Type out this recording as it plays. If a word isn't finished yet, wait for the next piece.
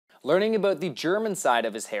Learning about the German side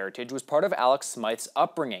of his heritage was part of Alex Smyth's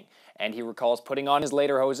upbringing, and he recalls putting on his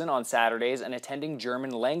lederhosen on Saturdays and attending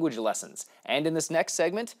German language lessons. And in this next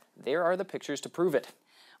segment, there are the pictures to prove it.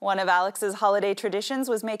 One of Alex's holiday traditions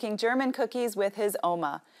was making German cookies with his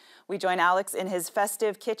Oma. We join Alex in his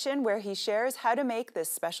festive kitchen where he shares how to make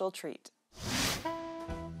this special treat.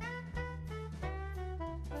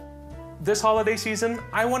 This holiday season,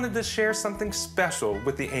 I wanted to share something special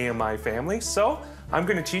with the AMI family, so I'm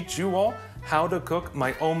going to teach you all how to cook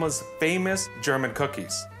my Oma's famous German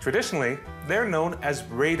cookies. Traditionally, they're known as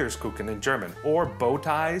Räderskuchen in German, or bow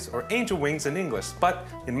ties, or angel wings in English, but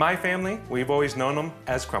in my family, we've always known them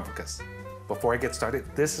as Krumpelkes. Before I get started,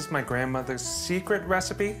 this is my grandmother's secret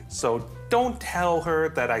recipe, so don't tell her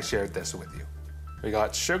that I shared this with you. We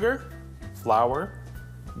got sugar, flour,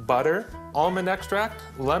 butter, almond extract,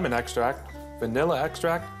 lemon extract, vanilla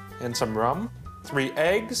extract, and some rum, 3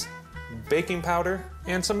 eggs, baking powder,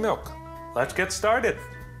 and some milk. Let's get started.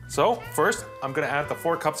 So first, I'm gonna add the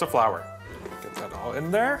 4 cups of flour. Get that all in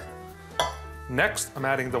there. Next, I'm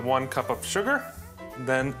adding the 1 cup of sugar,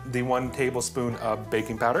 then the 1 tablespoon of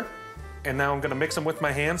baking powder. And now I'm gonna mix them with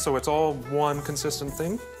my hands so it's all one consistent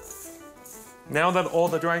thing. Now that all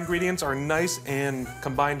the dry ingredients are nice and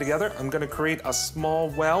combined together, I'm gonna create a small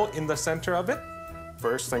well in the center of it.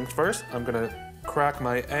 First things first, I'm gonna crack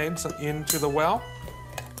my eggs into the well.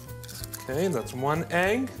 Okay, that's 1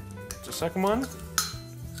 egg. The second one.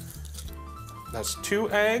 That's 2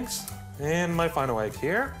 eggs. And my final egg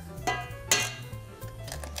here.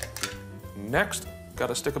 Next,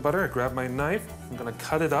 got a stick of butter. I grab my knife. I'm gonna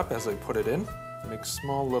cut it up as I put it in. Make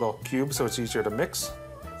small little cubes so it's easier to mix.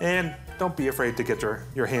 And don't be afraid to get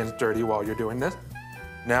your hands dirty while you're doing this.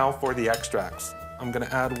 Now for the extracts. I'm gonna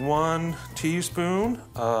add 1 teaspoon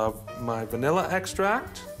of my vanilla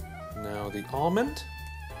extract. Now the almond.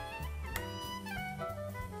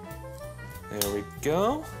 There we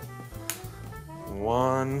go.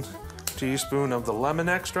 1 teaspoon of the lemon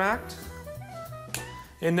extract.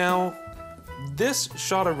 And now this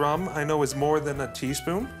shot of rum I know is more than a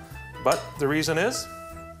teaspoon, but the reason is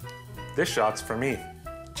this shot's for me.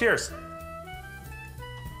 Cheers.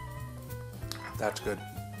 That's good.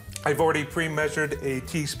 I've already pre-measured a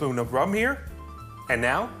teaspoon of rum here, and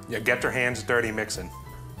now you get your hands dirty mixing.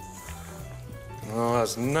 Oh,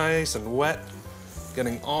 that's nice and wet.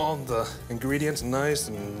 Getting all the ingredients nice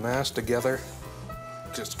and mashed together.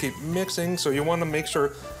 Just keep mixing, so you want to make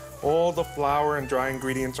sure all the flour and dry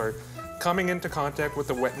ingredients are coming into contact with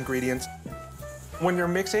the wet ingredients. When you're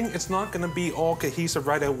mixing, it's not gonna be all cohesive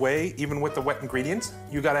right away, even with the wet ingredients.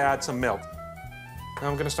 You gotta add some milk. Now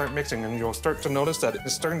I'm gonna start mixing, and you'll start to notice that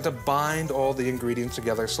it's starting to bind all the ingredients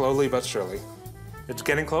together slowly but surely. It's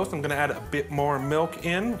getting close. I'm gonna add a bit more milk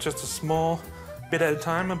in, just a small bit at a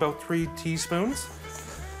time, about 3 teaspoons.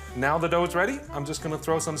 Now the dough's ready. I'm just gonna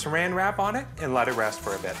throw some saran wrap on it and let it rest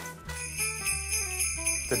for a bit.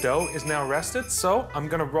 The dough is now rested, so I'm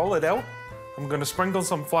gonna roll it out. I'm gonna sprinkle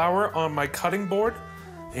some flour on my cutting board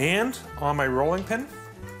and on my rolling pin.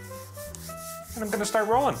 And I'm gonna start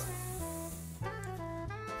rolling.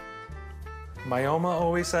 My Oma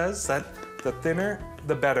always says that the thinner,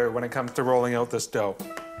 the better when it comes to rolling out this dough.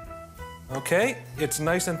 Okay, it's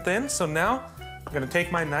nice and thin, so now I'm gonna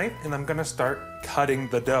take my knife and I'm gonna start cutting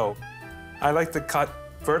the dough. I like to cut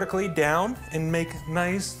vertically down and make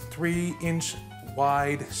nice 3-inch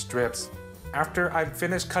wide strips. After I've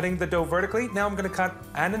finished cutting the dough vertically, now I'm gonna cut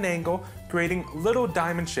at an angle, creating little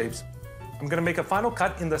diamond shapes. I'm gonna make a final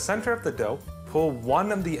cut in the center of the dough, pull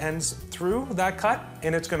one of the ends through that cut,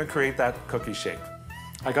 and it's gonna create that cookie shape.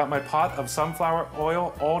 I got my pot of sunflower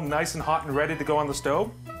oil all nice and hot and ready to go on the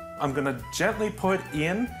stove. I'm gonna gently put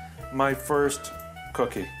in my first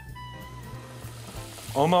cookie.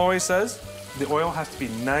 Oma always says the oil has to be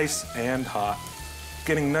nice and hot.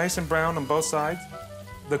 Getting nice and brown on both sides.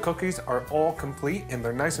 The cookies are all complete and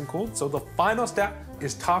they're nice and cool, so the final step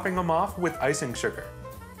is topping them off with icing sugar.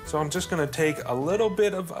 So I'm just gonna take a little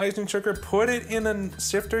bit of icing sugar, put it in a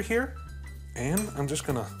sifter here, and I'm just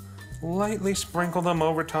gonna lightly sprinkle them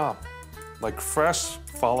over top, like fresh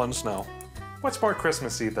fallen snow. What's more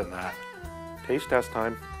Christmassy than that? Taste test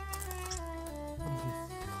time.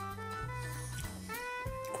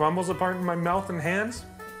 Crumbles apart in my mouth and hands.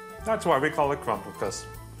 That's why we call it Krumpelkes.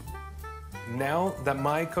 Now that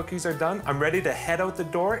my cookies are done, I'm ready to head out the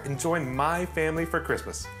door and join my family for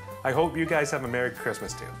Christmas. I hope you guys have a Merry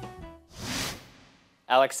Christmas too.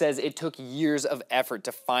 Alex says it took years of effort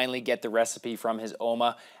to finally get the recipe from his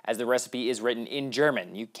Oma, as the recipe is written in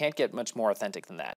German. You can't get much more authentic than that.